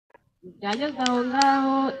byageze aho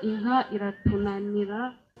ngaho inka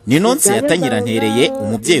iratunanira. Ni Anonciata Nyirantereye,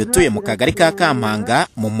 umubyeyi utuye mu kagali ka Kampanga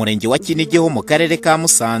mu murenge wa Kinigi ho mu karere ka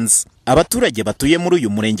Musanze. Abaturage batuye muri uyu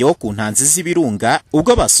murenge wo ku ntanzi z'ibirunga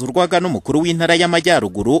ubwo basurwaga n'umukuru w'intara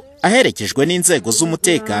y'amajyaruguru aherekejwe n'inzego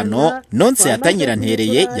z'umutekano, Anonciata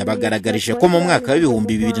Nyirantereye yabagaragarije ko mu mwaka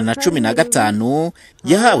w'ibihumbi 2015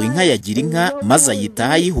 yahawe inka ya Girinka maze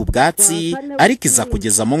ayitaha ayiha ubwatsi, ariko iza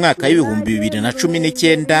kugeza mu mwaka w'ibihumbi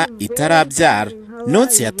 2019 itarabyara.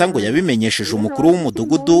 Anonciata ngo yabimenyesheje umukuru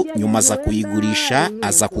w'umudugudu, nyuma aza kuyigurisha,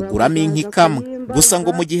 aza kuguramo inka ikamwa. Gusa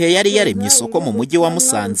ngo mu gihe yari yaremye isoko mu mujyi wa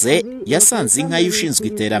Musanze, yasanze inka y'ushinzwe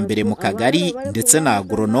iterambere mu kagali ndetse na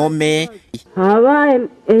agurome. Habaye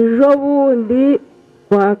ejo bundi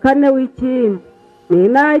kwa kane w'ikindi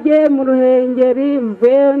ninagiye mu Ruhengeri,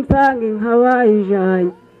 mvuye nsanga inka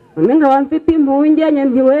bayijanye. None nkaba mfite impungenge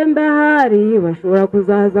nti wenda hari bashobora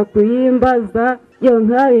kuzaza kuyimbaza. Iyo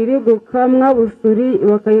nka iri gukamwa busuri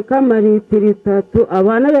bakayikama litiro 3,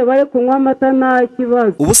 abana be bari kunywa amata nta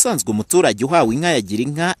kibazo. Ubusanzwe umuturage uhawe inka ya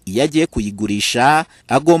Girinka iyo agiye kuyigurisha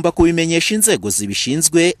agomba kubimenyesha inzego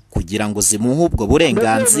zibishinzwe kugira ngo zimuhe ubwo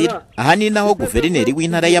burenganzira. Aha ni naho guverineri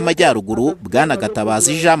w'intara y'amajyaruguru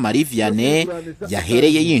bw'Akagali Jean Marie Vianney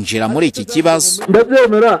yahereye yinjira muri iki kibazo.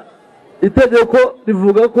 Ndabyemera, itegeko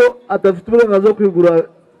rivuga ko adafite uburenganzira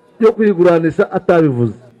yo kuyiguranisha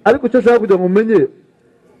atabivuze. Ariko cyo shaka kugira ngo umenye,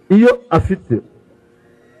 iyo afite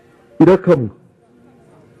irakamwa,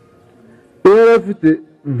 iyo afite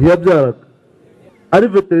ntiyabyaraga, ari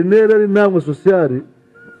veterineri ari namwe sociale,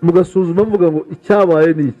 mugasuzuma mvuga ngo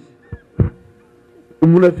icyabaye ni iki.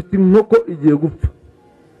 Umuntu afite inkoko igiye gupfa,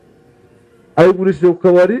 ayigurishije ku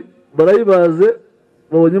kabari, barayibaze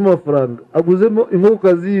babonyemo amafaranga, aguzemo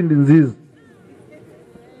inkokokazi yindi nziza,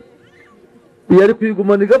 iyo ari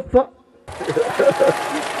kuyigumana igapfa.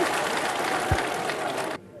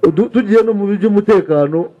 Tugiye no mu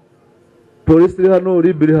by'umutekano, polisi iri hano,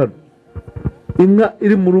 RIB iri hano, inka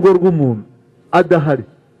iri mu rugo rw'umuntu adahari,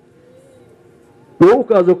 wowe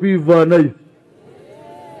ukaza kuyivanayo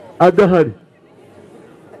adahari,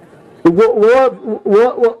 ubwo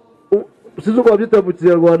sizo uko babyita mu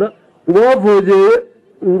Kinyarwanda, uba wavogeye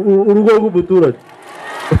urugo rw'umuturage.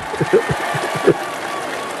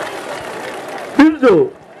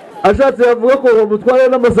 Ibyo ashatse yavuga ko bamutwara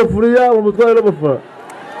n'amasafuriya, bamutwara n'amafaranga.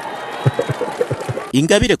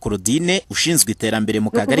 Ingabire Claudine ushinzwe iterambere mu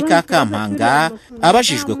kagari ka Kampanga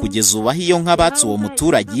abajijwe kugeza ubu aho iyo nka batse uwo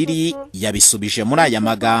muturage iri, yabisubije muri aya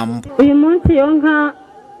magambo. Uyu munsi iyo nka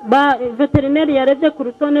veterineri yarebye ku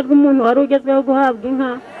rutonde rw'umuntu wari ugezweho guhabwa inka,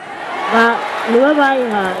 niwe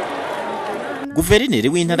bayihaye. Guverineri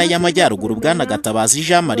w'intara y'amajyaruguru bw'Akagali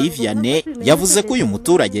Jean Marie Vianney yavuze ko uyu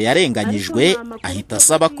muturage yarenganyijwe, ahita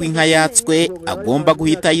asaba ko inka yatswe agomba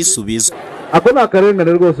guhita yisubizwa. Ako na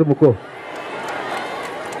karengane rwose muko,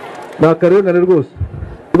 na karengane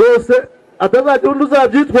rwose atazagira undi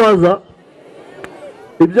uzabyitwaza.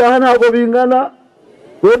 Ibyaha ntabwo bingana,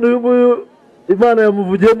 wenda uyu nguyu Imana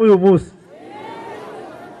yamuvugiyemo uyu munsi.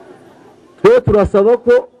 Twe turasaba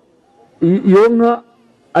ko iyo nka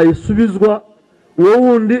ayisubizwa, uwo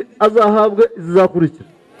wundi azahabwe izizakurikira,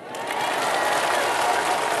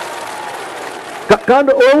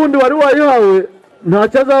 kandi uwo wundi wari wayihawe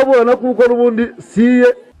ntacyo azaburana kuko n'ubundi siye.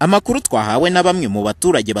 Amakuru twahawe na bamwe mu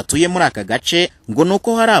baturage batuye muri aka gace ngo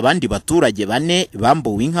nuko hari abandi baturage 4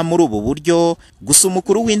 bambuwe inka muri ubu buryo. Gusa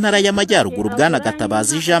umukuru w'intara y'amajyaruguru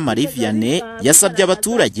bw'Akagali Jean Marie Vianney yasabye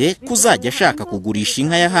abaturage kuzajya ashaka kugurisha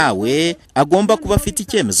inka yahawe agomba kuba afite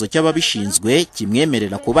icyemezo cy'ababishinzwe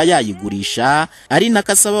kimwemerera kuba yayigurisha, ari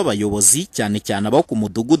nakasaba abayobozi cyane cyane abo ku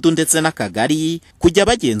mudugudu ndetse n'akagari kujya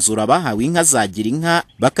bagenzura bahawe inka za Girinka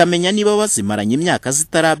bakamenya niba bazimaranye imyaka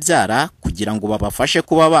zitarabyara kugira ngo babafashe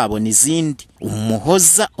kuba babona izindi.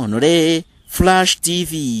 Umuhoza Honore, Flash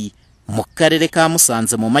TV, mu karere ka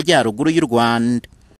Musanze mu majyaruguru y'u Rwanda.